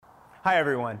Hi,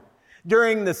 everyone.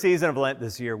 During the season of Lent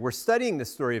this year, we're studying the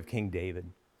story of King David.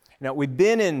 Now, we've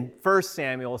been in 1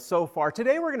 Samuel so far.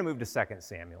 Today, we're going to move to 2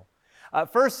 Samuel.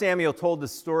 1 Samuel told the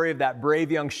story of that brave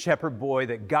young shepherd boy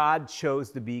that God chose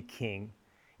to be king,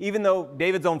 even though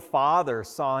David's own father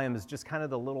saw him as just kind of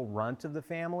the little runt of the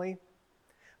family.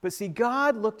 But see,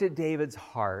 God looked at David's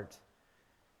heart,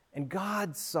 and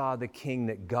God saw the king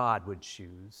that God would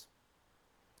choose.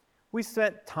 We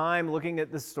spent time looking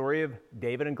at the story of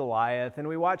David and Goliath, and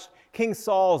we watched King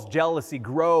Saul's jealousy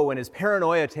grow and his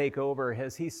paranoia take over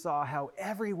as he saw how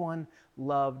everyone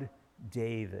loved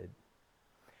David.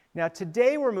 Now,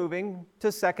 today we're moving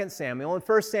to 2 Samuel, and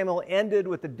 1 Samuel ended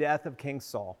with the death of King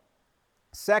Saul.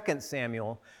 2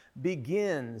 Samuel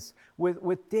begins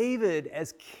with David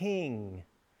as king.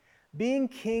 Being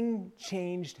king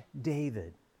changed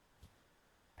David.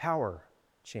 Power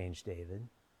changed David.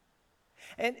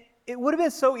 And it would have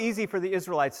been so easy for the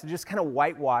Israelites to just kind of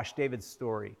whitewash David's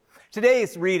story.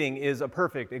 Today's reading is a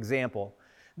perfect example.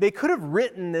 They could have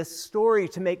written this story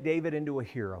to make David into a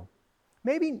hero.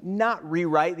 Maybe not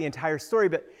rewrite the entire story,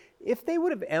 but if they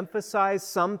would have emphasized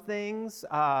some things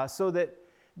so that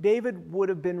David would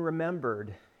have been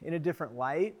remembered in a different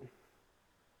light,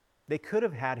 they could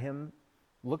have had him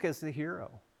look as the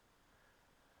hero.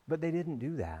 But they didn't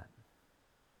do that.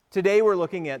 Today we're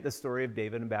looking at the story of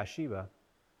David and Bathsheba.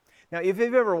 Now, if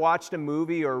you've ever watched a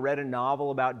movie or read a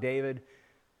novel about David,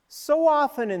 so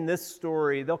often in this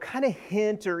story, they'll kind of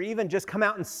hint or even just come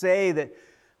out and say that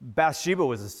Bathsheba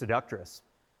was a seductress.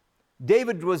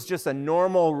 David was just a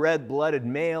normal red-blooded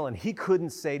male, and he couldn't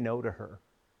say no to her.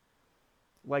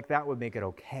 Like that would make it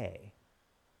okay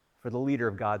for the leader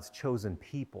of God's chosen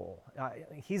people.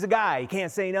 He's a guy, he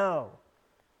can't say no.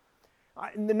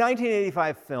 In the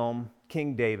 1985 film,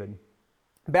 King David,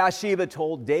 Bathsheba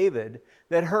told David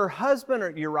that her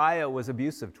husband Uriah was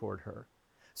abusive toward her.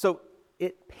 So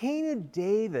it painted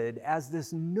David as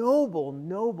this noble,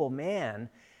 noble man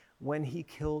when he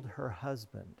killed her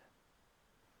husband.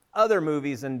 Other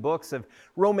movies and books have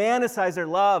romanticized their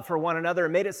love for one another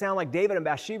and made it sound like David and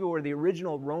Bathsheba were the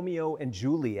original Romeo and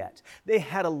Juliet. They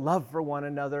had a love for one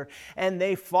another and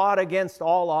they fought against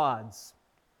all odds.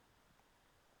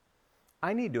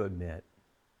 I need to admit,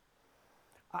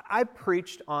 I've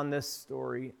preached on this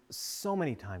story so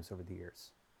many times over the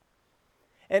years.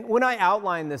 And when I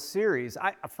outlined this series,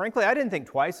 frankly, I didn't think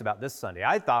twice about this Sunday.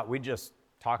 I thought we'd just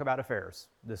talk about affairs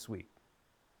this week.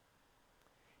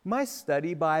 My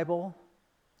study Bible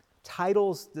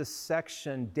titles this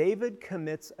section, David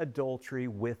Commits Adultery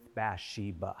with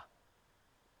Bathsheba.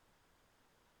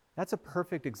 That's a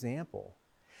perfect example.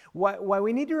 Why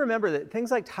we need to remember that things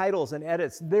like titles and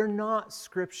edits, they're not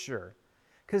scripture.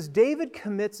 Because David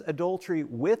commits adultery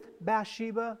with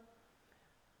Bathsheba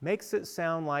makes it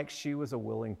sound like she was a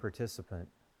willing participant.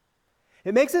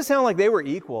 It makes it sound like they were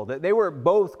equal, that they were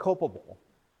both culpable.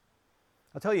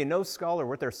 I'll tell you, no scholar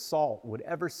worth their salt would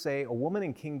ever say a woman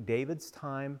in King David's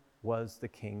time was the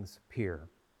king's peer.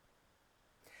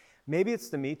 Maybe it's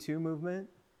the Me Too movement.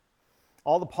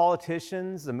 All the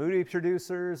politicians, the movie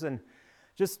producers, and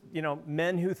just,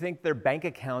 men who think their bank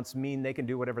accounts mean they can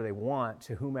do whatever they want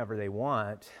to whomever they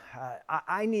want.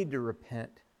 I need to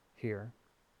repent here.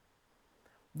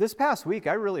 This past week,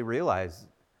 I really realized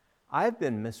I've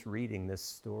been misreading this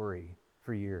story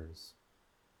for years.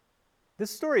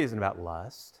 This story isn't about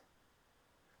lust.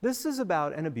 This is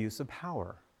about an abuse of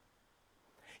power.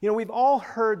 We've all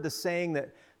heard the saying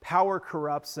that power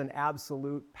corrupts and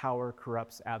absolute power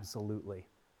corrupts absolutely.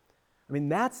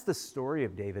 That's the story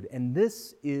of David, and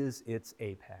this is its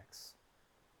apex.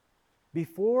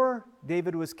 Before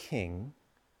David was king,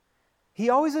 he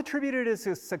always attributed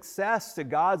his success to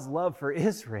God's love for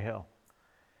Israel.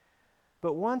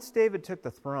 But once David took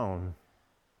the throne,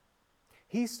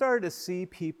 he started to see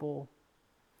people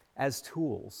as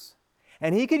tools,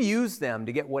 and he could use them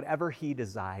to get whatever he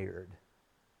desired.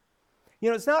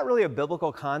 It's not really a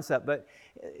biblical concept, but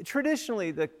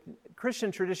traditionally, the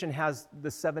Christian tradition has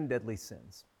the 7 deadly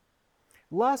sins.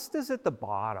 Lust is at the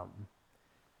bottom.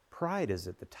 Pride is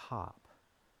at the top.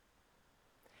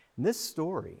 And this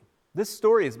story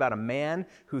is about a man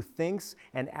who thinks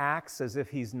and acts as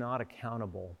if he's not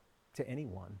accountable to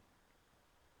anyone.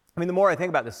 The more I think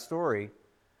about this story,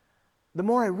 the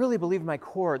more I really believe in my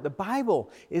core, the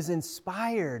Bible is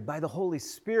inspired by the Holy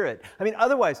Spirit.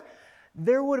 Otherwise,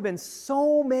 there would have been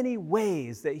so many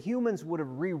ways that humans would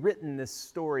have rewritten this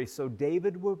story so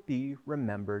David would be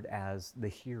remembered as the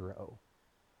hero.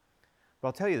 But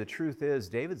I'll tell you, the truth is,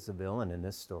 David's the villain in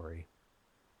this story.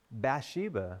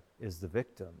 Bathsheba is the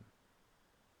victim.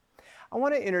 I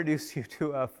want to introduce you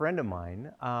to a friend of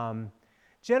mine,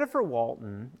 Jennifer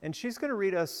Walton, and she's going to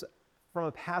read us from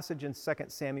a passage in 2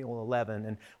 Samuel 11.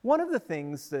 And one of the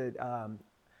things that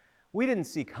we didn't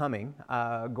see coming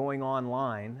going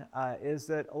online is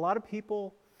that a lot of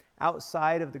people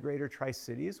outside of the greater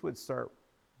Tri-Cities would start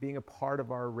being a part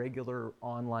of our regular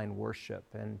online worship.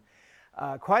 And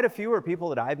quite a few are people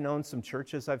that I've known, some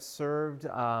churches I've served,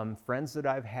 friends that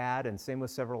I've had, and same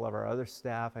with several of our other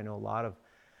staff. I know a lot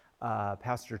of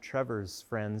Pastor Trevor's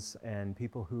friends and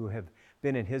people who have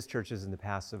been in his churches in the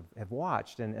past have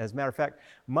watched. And as a matter of fact,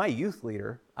 my youth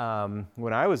leader,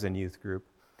 when I was in youth group,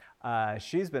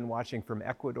 she's been watching from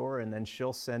Ecuador, and then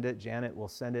she'll send it, Janet will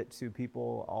send it to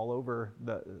people all over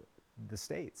the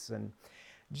States. And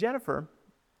Jennifer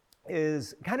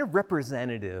is kind of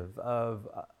representative of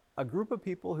a group of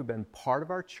people who've been part of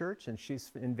our church, and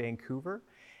she's in Vancouver.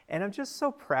 And I'm just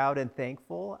so proud and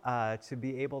thankful to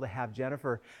be able to have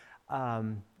Jennifer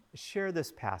share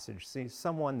this passage,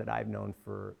 someone that I've known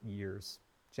for years.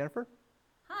 Jennifer?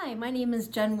 Hi, my name is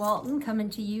Jen Walton, coming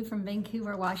to you from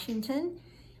Vancouver, Washington.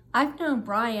 I've known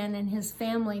Brian and his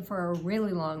family for a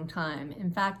really long time.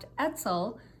 In fact,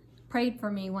 Etzel prayed for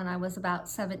me when I was about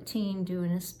 17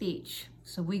 doing a speech,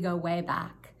 so we go way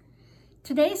back.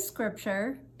 Today's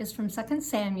scripture is from 2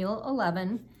 Samuel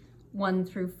 11, 1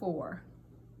 through 4.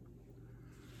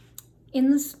 In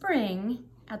the spring,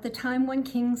 at the time when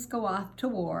kings go off to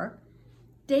war,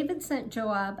 David sent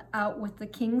Joab out with the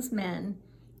king's men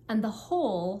and the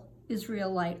whole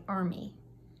Israelite army.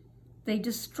 They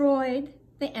destroyed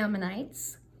the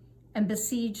Ammonites and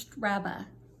besieged Rabbah,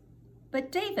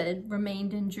 but David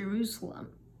remained in Jerusalem.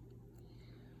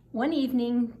 One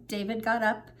evening, David got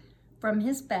up from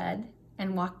his bed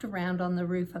and walked around on the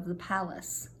roof of the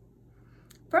palace.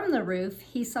 From the roof,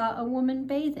 he saw a woman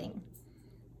bathing.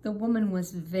 The woman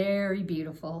was very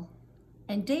beautiful,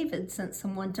 and David sent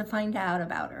someone to find out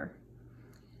about her.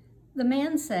 The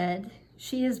man said,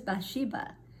 "She is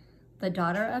Bathsheba, the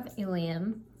daughter of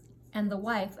Eliam, and the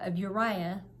wife of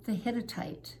Uriah the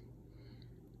Hittite."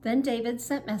 Then David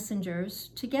sent messengers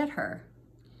to get her.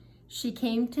 She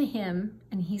came to him,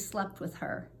 and he slept with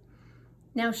her.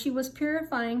 Now she was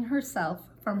purifying herself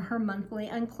from her monthly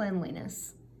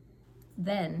uncleanliness.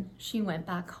 Then she went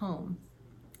back home.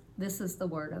 This is the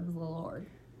word of the Lord.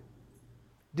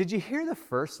 Did you hear the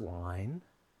first line?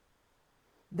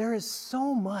 There is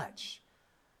so much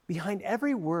behind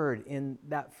every word in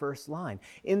that first line.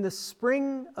 In the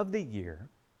spring of the year,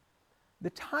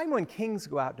 the time when kings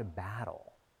go out to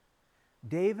battle,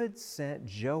 David sent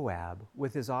Joab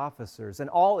with his officers and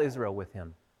all Israel with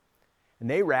him. And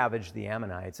they ravaged the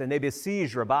Ammonites and they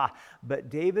besieged Rabbah, but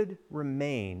David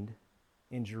remained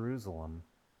in Jerusalem.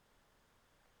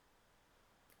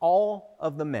 All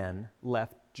of the men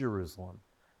left Jerusalem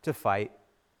to fight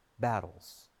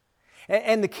battles.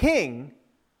 And the king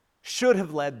should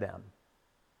have led them.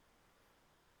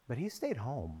 But he stayed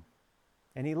home.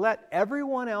 And he let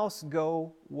everyone else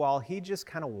go while he just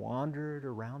kind of wandered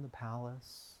around the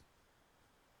palace.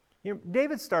 You know,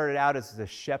 David started out as the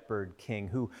shepherd king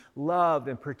who loved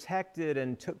and protected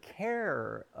and took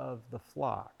care of the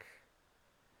flock.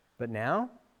 But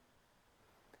now,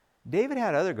 David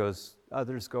had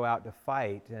others go out to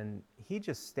fight, and he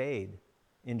just stayed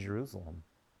in Jerusalem.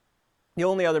 The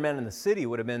only other men in the city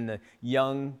would have been the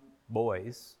young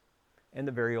boys and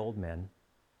the very old men.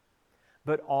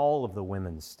 But all of the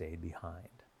women stayed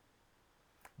behind.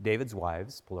 David's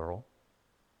wives, plural,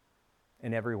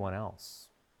 and everyone else.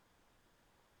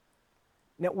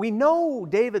 Now, we know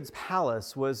David's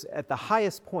palace was at the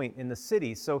highest point in the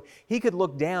city, so he could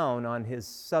look down on his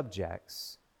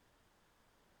subjects.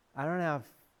 I don't have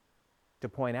to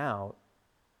point out,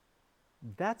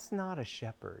 that's not a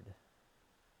shepherd.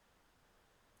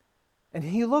 And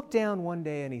he looked down one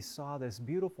day and he saw this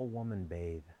beautiful woman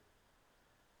bathe.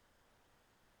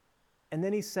 And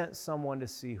then he sent someone to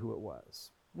see who it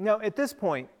was. Now, at this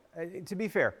point, to be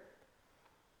fair,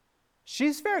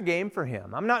 she's fair game for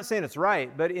him. I'm not saying it's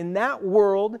right, but in that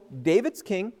world, David's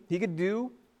king. He could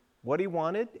do what he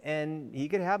wanted, and he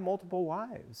could have multiple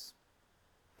wives.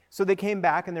 So they came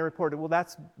back and they reported, well,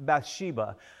 that's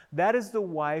Bathsheba. That is the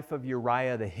wife of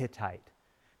Uriah the Hittite.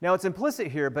 Now, it's implicit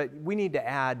here, but we need to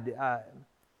add,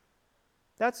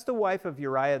 that's the wife of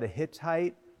Uriah the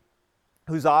Hittite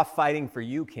who's off fighting for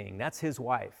you, king. That's his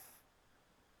wife.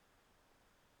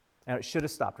 And it should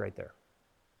have stopped right there.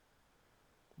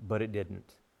 But it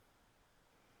didn't.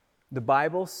 The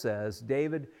Bible says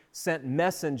David sent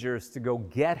messengers to go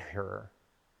get her,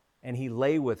 and he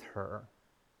lay with her.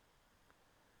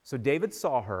 So David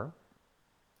saw her.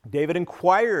 David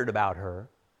inquired about her.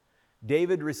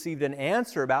 David received an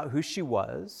answer about who she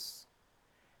was.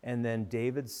 And then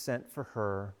David sent for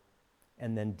her,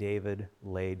 and then David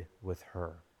laid with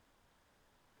her.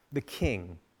 the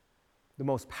king, the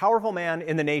most powerful man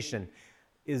in the nation,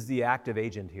 is the active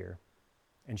agent here.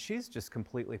 And she's just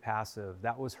completely passive.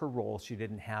 That was her role. She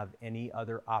didn't have any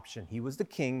other option. He was the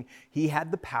king. He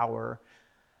had the power.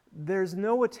 There's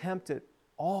no attempt at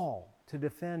all to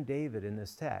defend David in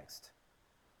this text.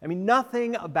 I mean,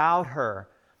 nothing about her.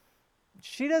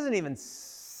 She doesn't even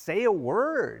say a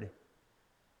word.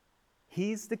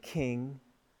 He's the king.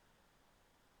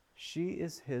 She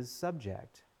is his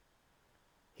subject.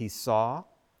 He saw,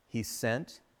 he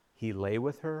sent, he lay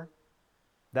with her.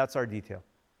 That's our detail.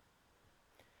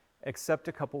 Except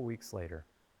a couple weeks later,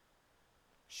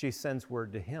 she sends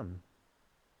word to him,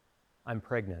 I'm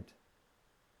pregnant.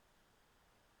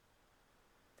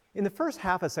 In the first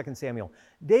half of 2 Samuel,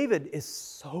 David is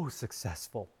so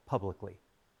successful publicly.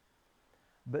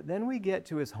 But then we get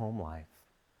to his home life,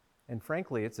 and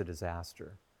frankly, it's a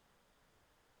disaster.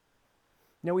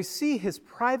 Now we see his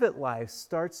private life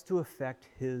starts to affect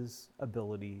his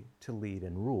ability to lead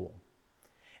and rule.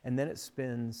 And then it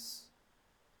spins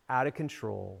out of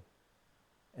control,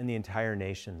 and the entire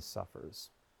nation suffers.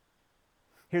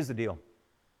 Here's the deal.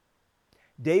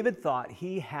 David thought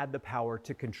he had the power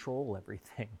to control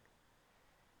everything.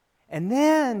 And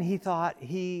then he thought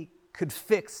he could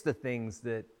fix the things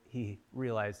that he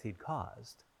realized he'd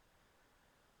caused.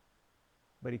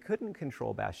 But he couldn't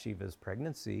control Bathsheba's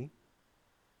pregnancy.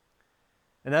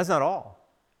 And that's not all.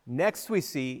 Next we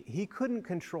see he couldn't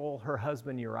control her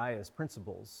husband Uriah's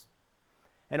principles.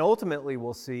 And ultimately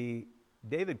we'll see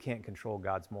David can't control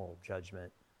God's moral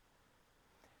judgment.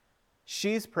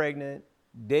 She's pregnant.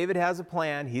 David has a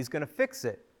plan. He's going to fix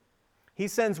it. He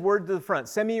sends word to the front,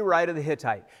 send me Uriah the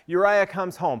Hittite. Uriah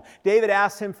comes home. David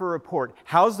asks him for a report.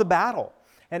 How's the battle?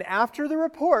 And after the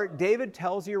report, David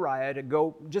tells Uriah to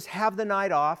go just have the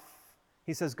night off.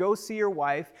 He says, go see your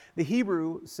wife. The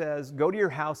Hebrew says, go to your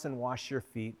house and wash your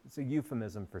feet. It's a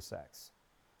euphemism for sex.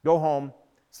 Go home,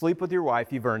 sleep with your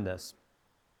wife. You've earned this.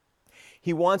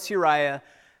 He wants Uriah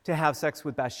to have sex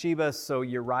with Bathsheba so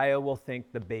Uriah will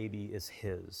think the baby is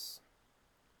his.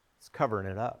 He's covering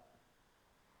it up.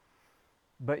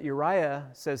 But Uriah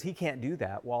says he can't do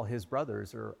that while his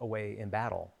brothers are away in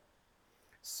battle.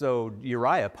 So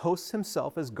Uriah posts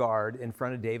himself as guard in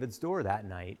front of David's door that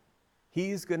night.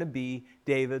 He's going to be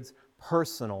David's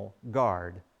personal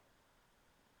guard.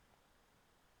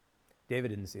 David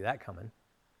didn't see that coming.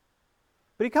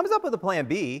 But he comes up with a plan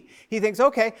B. He thinks,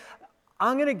 okay,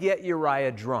 I'm going to get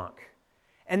Uriah drunk.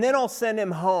 And then I'll send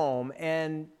him home,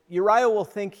 and Uriah will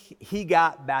think he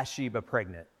got Bathsheba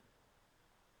pregnant.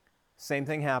 Same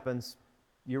thing happens.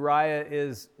 Uriah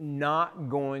is not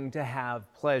going to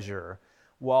have pleasure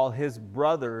while his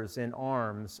brothers in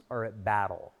arms are at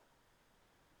battle.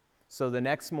 So the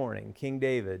next morning, King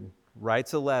David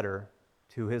writes a letter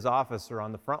to his officer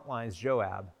on the front lines,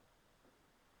 Joab.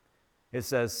 It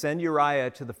says, send Uriah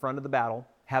to the front of the battle,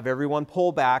 have everyone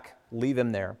pull back, leave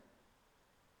him there.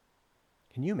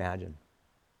 Can you imagine?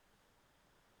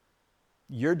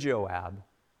 You're Joab,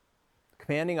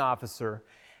 commanding officer.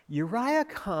 Uriah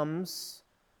comes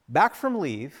back from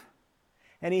leave,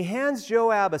 and he hands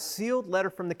Joab a sealed letter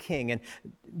from the king. And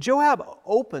Joab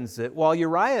opens it while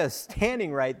Uriah is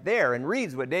standing right there and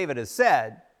reads what David has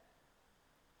said.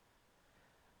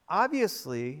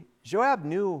 Obviously, Joab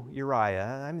knew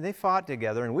Uriah. I mean, they fought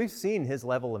together, and we've seen his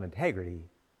level of integrity.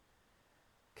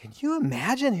 Can you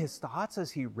imagine his thoughts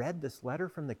as he read this letter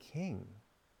from the king?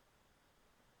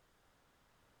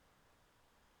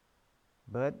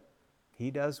 But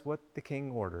he does what the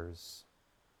king orders,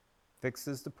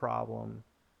 fixes the problem.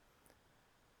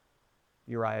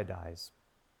 Uriah dies.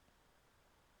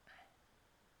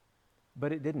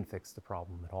 But it didn't fix the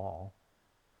problem at all.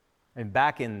 And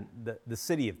back in the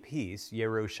city of peace,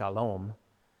 Yerushalayim,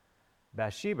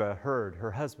 Bathsheba heard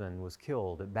her husband was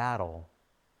killed at battle.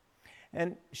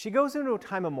 And she goes into a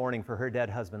time of mourning for her dead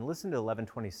husband. Listen to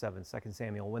 11:27, 2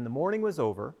 Samuel. When the mourning was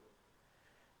over,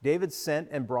 David sent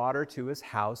and brought her to his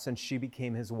house, and she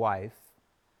became his wife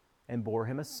and bore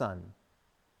him a son.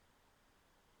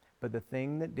 But the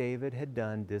thing that David had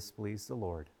done displeased the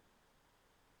Lord.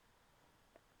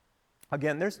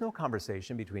 Again, there's no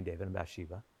conversation between David and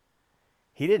Bathsheba.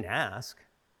 He didn't ask.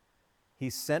 He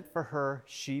sent for her.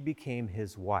 She became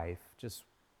his wife, just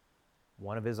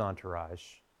one of his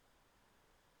entourage.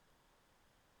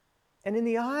 And in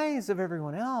the eyes of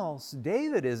everyone else,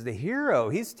 David is the hero.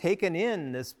 He's taken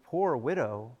in this poor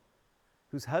widow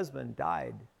whose husband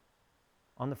died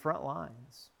on the front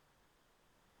lines.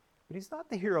 But he's not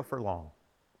the hero for long.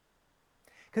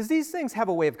 Because these things have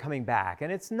a way of coming back,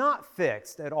 and it's not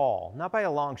fixed at all, not by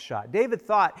a long shot. David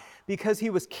thought because he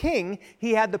was king,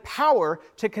 he had the power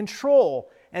to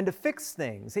control and to fix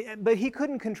things. But he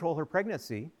couldn't control her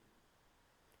pregnancy,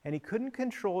 and he couldn't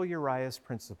control Uriah's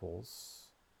principles,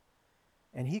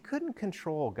 and he couldn't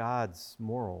control God's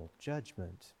moral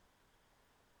judgment.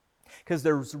 Because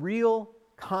there's real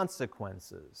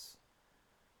consequences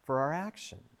for our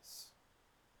actions.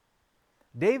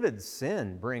 David's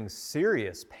sin brings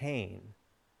serious pain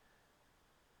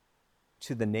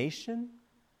to the nation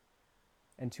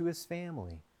and to his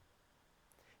family.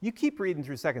 You keep reading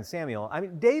through 2 Samuel.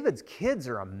 David's kids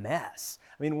are a mess.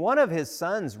 One of his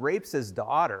sons rapes his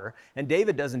daughter, and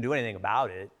David doesn't do anything about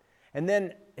it. And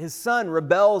then his son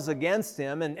rebels against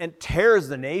him and tears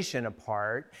the nation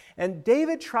apart. And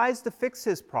David tries to fix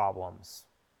his problems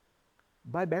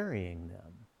by burying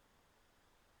them.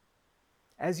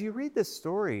 As you read this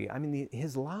story,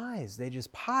 his lies, they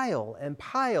just pile and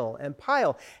pile and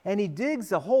pile. And he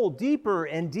digs a hole deeper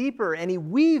and deeper, and he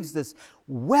weaves this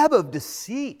web of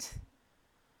deceit.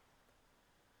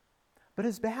 But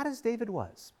as bad as David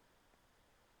was,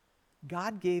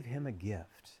 God gave him a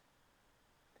gift.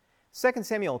 2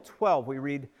 Samuel 12, we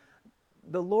read,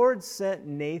 "The Lord sent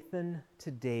Nathan to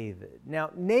David."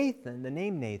 Now, Nathan, the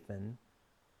name Nathan,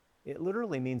 it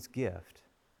literally means gift.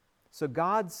 So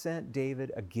God sent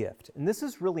David a gift. And this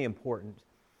is really important.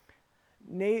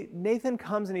 Nathan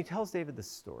comes and he tells David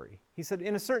this story. He said,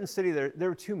 in a certain city there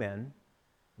were two men.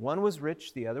 One was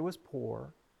rich, the other was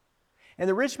poor. And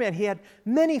the rich man, he had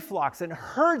many flocks and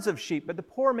herds of sheep, but the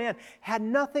poor man had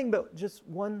nothing but just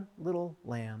one little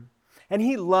lamb. And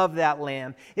he loved that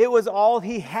lamb. It was all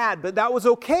he had, but that was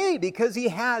okay because he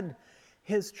had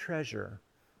his treasure.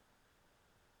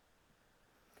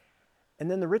 And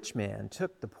then the rich man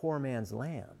took the poor man's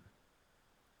lamb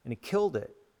and he killed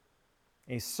it.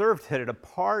 And he served it at a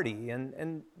party,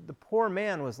 and the poor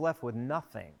man was left with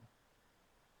nothing.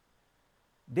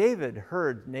 David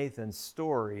heard Nathan's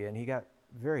story and he got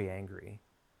very angry.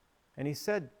 And he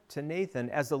said to Nathan,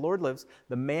 "As the Lord lives,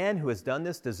 the man who has done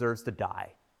this deserves to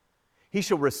die. He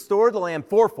shall restore the lamb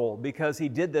fourfold because he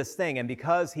did this thing and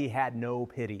because he had no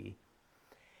pity."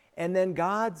 And then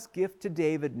God's gift to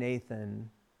David,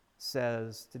 Nathan,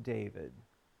 says to David,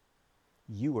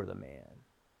 "You are the man.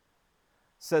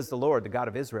 Says the Lord, the God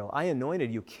of Israel, I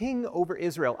anointed you king over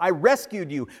Israel. I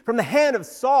rescued you from the hand of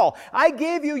Saul. I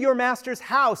gave you your master's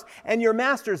house and your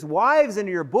master's wives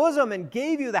into your bosom and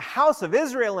gave you the house of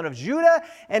Israel and of Judah.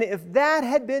 And if that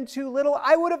had been too little,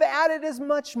 I would have added as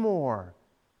much more.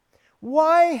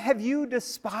 Why have you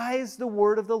despised the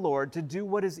word of the Lord to do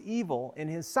what is evil in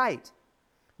his sight?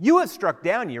 You have struck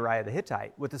down Uriah the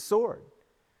Hittite with a sword.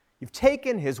 You've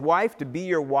taken his wife to be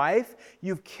your wife.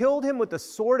 You've killed him with the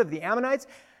sword of the Ammonites.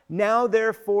 Now,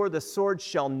 therefore, the sword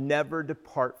shall never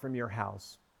depart from your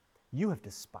house. You have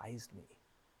despised me.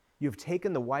 You have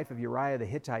taken the wife of Uriah the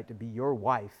Hittite to be your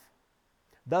wife.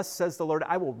 Thus says the Lord,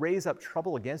 I will raise up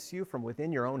trouble against you from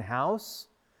within your own house.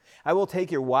 I will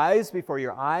take your wives before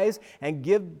your eyes and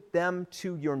give them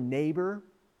to your neighbor,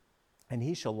 and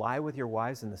he shall lie with your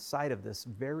wives in the sight of this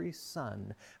very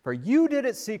sun. For you did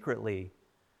it secretly,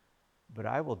 but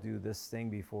I will do this thing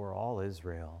before all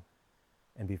Israel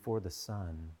and before the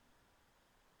sun.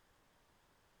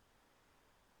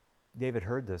 David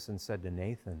heard this and said to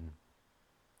Nathan,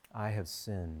 I have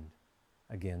sinned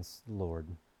against the Lord.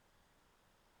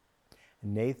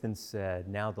 And Nathan said,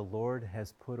 Now the Lord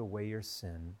has put away your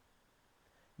sin.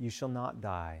 You shall not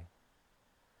die.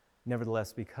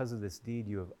 Nevertheless, because of this deed,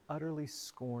 you have utterly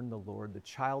scorned the Lord. The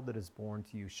child that is born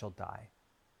to you shall die.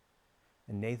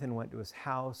 And Nathan went to his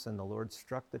house, and the Lord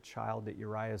struck the child that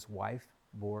Uriah's wife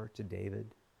bore to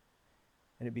David,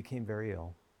 and it became very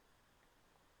ill.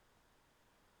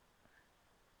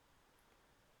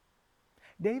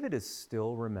 David is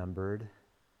still remembered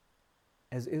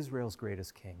as Israel's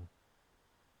greatest king.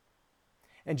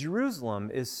 And Jerusalem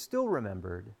is still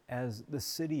remembered as the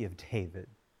city of David.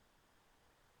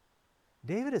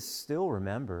 David is still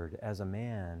remembered as a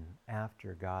man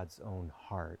after God's own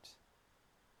heart.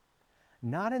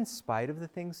 Not in spite of the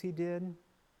things he did,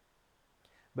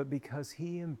 but because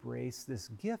he embraced this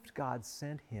gift God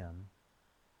sent him.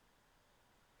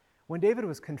 When David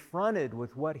was confronted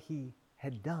with what he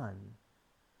had done,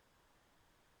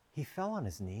 he fell on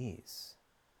his knees.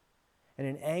 And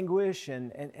in anguish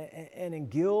and in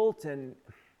guilt and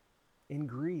in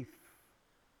grief.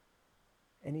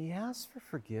 And he asked for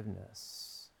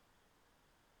forgiveness.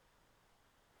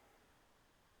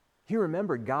 He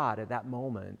remembered God at that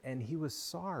moment, and he was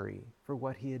sorry for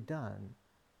what he had done.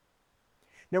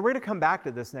 Now, we're going to come back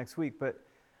to this next week, but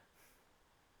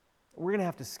we're going to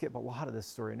have to skip a lot of this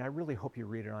story, and I really hope you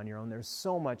read it on your own. There's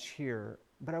so much here,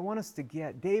 but I want us to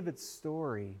get David's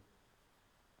story.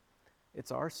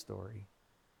 It's our story.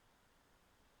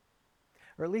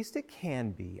 Or at least it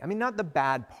can be. I mean, not the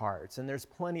bad parts, and there's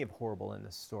plenty of horrible in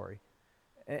this story.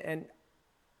 And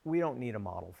we don't need a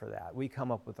model for that. We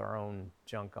come up with our own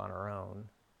junk on our own.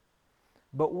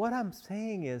 But what I'm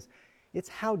saying is, it's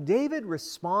how David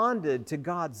responded to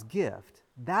God's gift.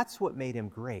 That's what made him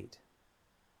great.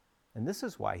 And this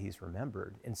is why he's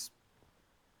remembered.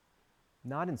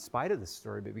 Not in spite of the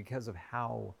story, but because of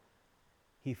how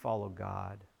he followed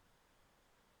God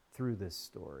through this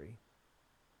story.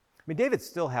 I mean, David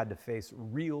still had to face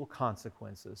real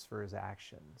consequences for his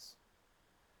actions.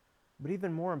 But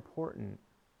even more important,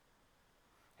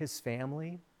 his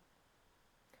family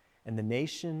and the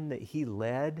nation that he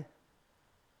led,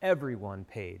 everyone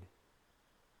paid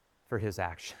for his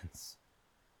actions.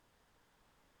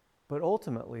 But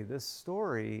ultimately, this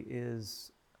story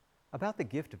is about the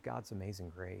gift of God's amazing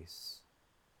grace.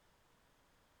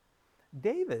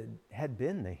 David had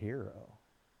been the hero,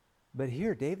 but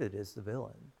here David is the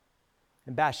villain.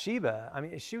 And Bathsheba, I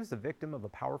mean, she was the victim of a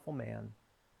powerful man,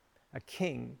 a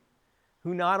king,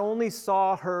 who not only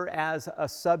saw her as a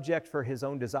subject for his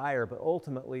own desire, but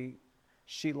ultimately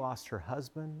she lost her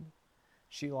husband,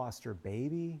 she lost her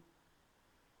baby.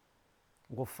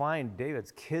 We'll find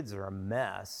David's kids are a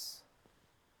mess.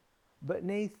 But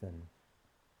Nathan,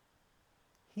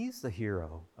 he's the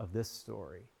hero of this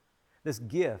story, this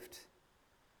gift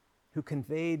who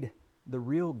conveyed the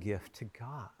real gift to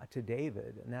God, to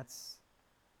David, and that's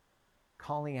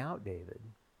calling out David.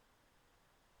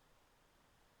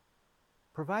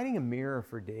 Providing a mirror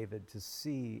for David to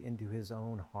see into his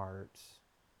own heart,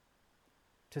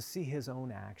 to see his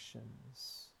own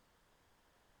actions.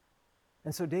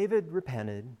 And so David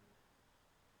repented.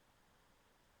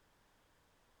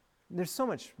 There's so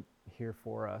much here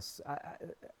for us,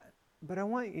 but I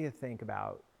want you to think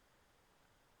about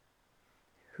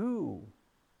who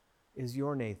is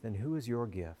your Nathan, who is your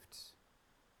gift,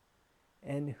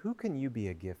 and who can you be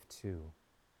a gift to?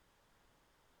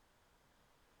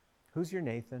 Who's your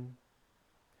Nathan?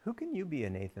 Who can you be a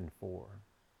Nathan for?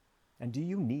 And do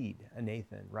you need a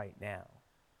Nathan right now?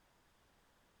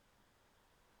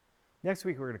 Next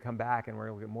week we're going to come back and we're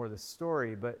going to look at more of this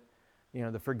story, but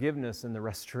the forgiveness and the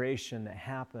restoration that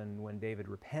happened when David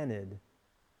repented.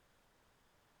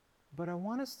 But I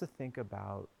want us to think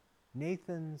about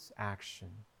Nathan's action,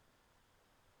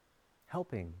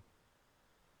 helping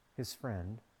his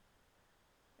friend,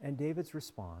 and David's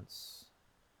response.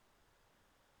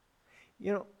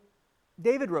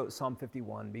 David wrote Psalm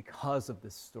 51 because of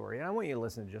this story, and I want you to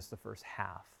listen to just the first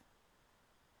half.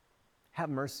 Have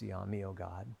mercy on me, O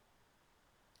God,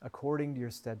 according to your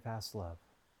steadfast love.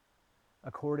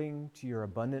 According to your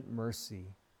abundant mercy,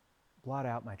 blot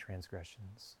out my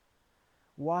transgressions.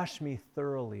 Wash me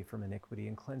thoroughly from iniquity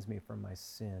and cleanse me from my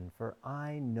sin, for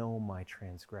I know my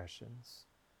transgressions,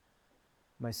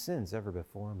 my sins ever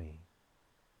before me.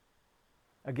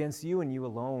 Against you and you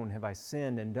alone have I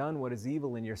sinned and done what is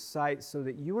evil in your sight, so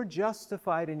that you are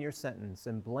justified in your sentence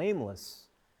and blameless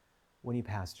when you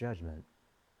pass judgment.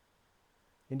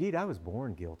 Indeed, I was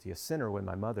born guilty, a sinner when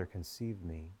my mother conceived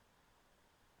me.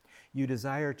 You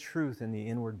desire truth in the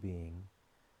inward being.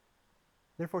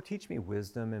 Therefore, teach me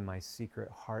wisdom in my secret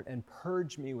heart, and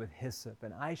purge me with hyssop,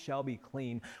 and I shall be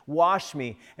clean. Wash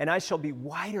me, and I shall be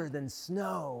whiter than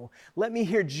snow. Let me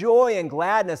hear joy and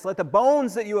gladness. Let the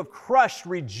bones that you have crushed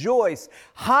rejoice.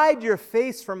 Hide your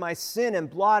face from my sin and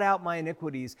blot out my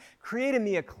iniquities. Create in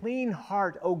me a clean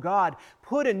heart, O God.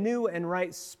 Put a new and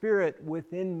right spirit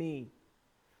within me.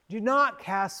 Do not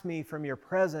cast me from your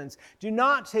presence. Do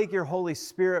not take your Holy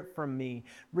Spirit from me.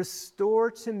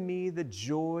 Restore to me the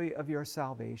joy of your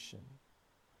salvation,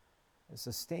 and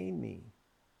sustain me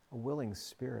a willing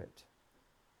spirit.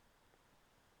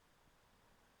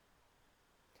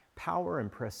 Power and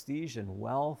prestige and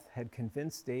wealth had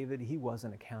convinced David he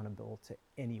wasn't accountable to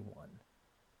anyone.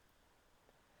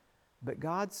 But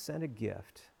God sent a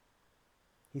gift.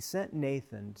 He sent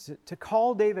Nathan to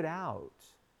call David out,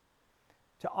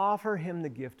 to offer him the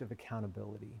gift of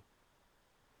accountability.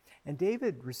 And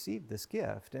David received this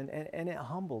gift, and it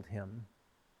humbled him.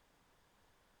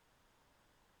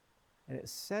 And it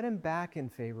set him back in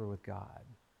favor with God,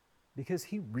 because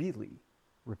he really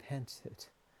repented.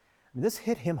 I mean, this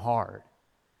hit him hard.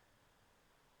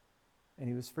 And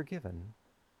he was forgiven.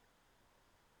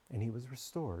 And he was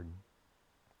restored.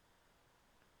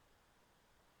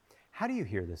 How do you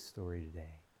hear this story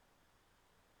today?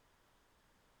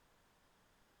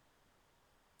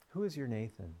 Who is your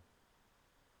Nathan?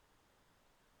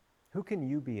 Who can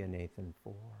you be a Nathan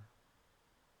for?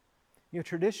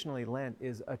 Traditionally, Lent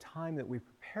is a time that we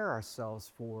prepare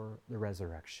ourselves for the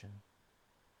resurrection.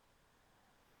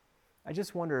 I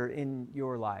just wonder, in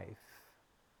your life,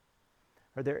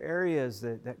 Are there areas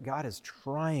that God is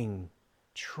trying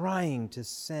to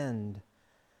send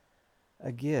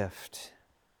a gift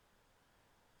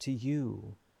to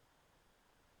you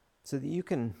so that you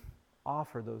can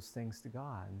offer those things to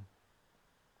God?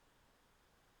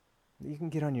 That you can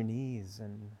get on your knees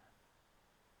and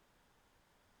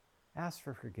ask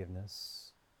for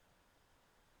forgiveness.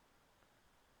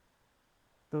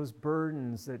 Those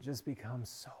burdens that just become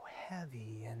so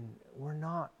heavy and we're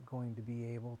not going to be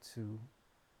able to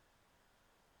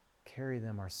carry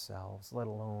them ourselves, let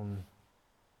alone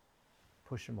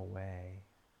push them away.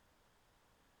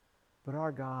 But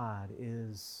our God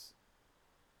is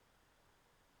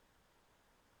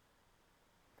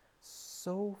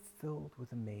so filled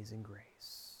with amazing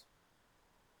grace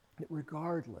that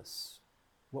regardless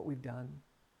what we've done,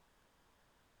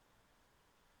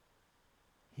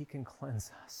 He can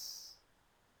cleanse us.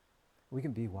 We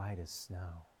can be white as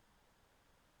snow.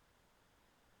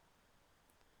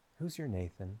 Who's your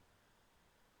Nathan?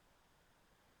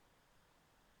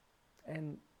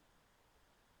 And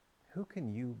who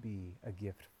can you be a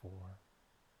gift for?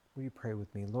 Will you pray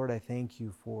with me? Lord, I thank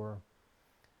you for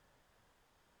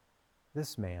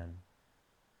this man.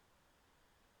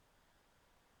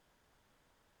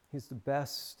 He's the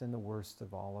best and the worst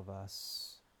of all of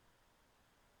us.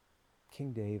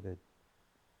 King David.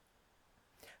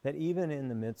 That even in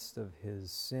the midst of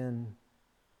his sin,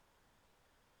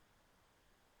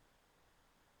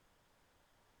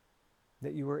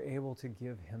 that you were able to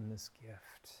give him this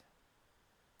gift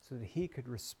so that he could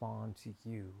respond to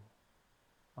you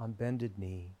on bended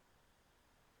knee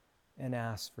and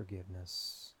ask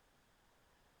forgiveness.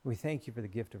 We thank you for the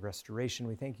gift of restoration.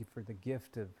 We thank you for the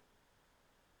gift of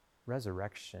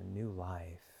resurrection, new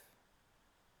life.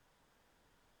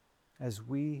 As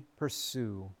we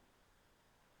pursue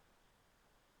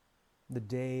the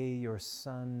day your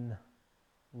Son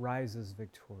rises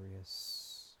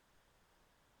victorious,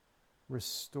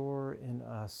 restore in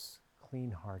us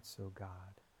clean hearts, O God.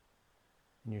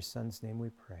 In your Son's name we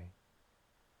pray.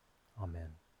 Amen.